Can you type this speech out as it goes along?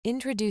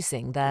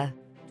Introducing the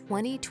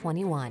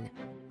 2021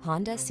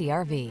 Honda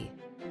CR-V.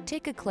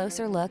 Take a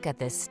closer look at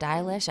this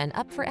stylish and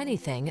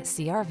up-for-anything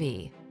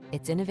CR-V.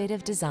 Its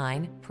innovative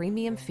design,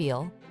 premium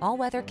feel,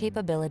 all-weather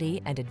capability,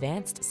 and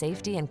advanced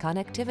safety and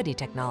connectivity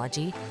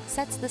technology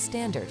sets the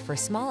standard for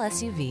small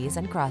SUVs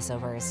and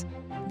crossovers.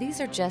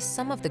 These are just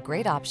some of the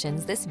great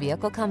options this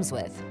vehicle comes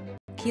with: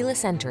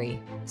 keyless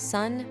entry,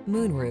 sun,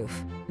 moonroof,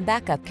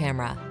 backup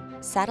camera,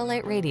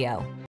 satellite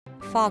radio,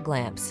 fog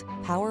lamps,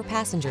 power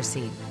passenger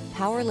seat,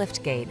 power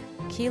liftgate,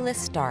 keyless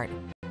start,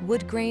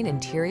 woodgrain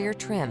interior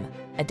trim,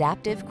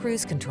 adaptive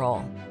cruise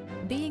control.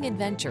 Being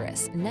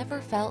adventurous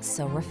never felt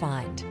so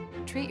refined.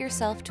 Treat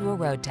yourself to a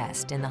road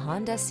test in the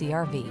Honda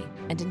CR-V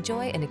and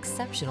enjoy an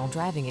exceptional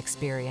driving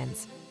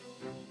experience.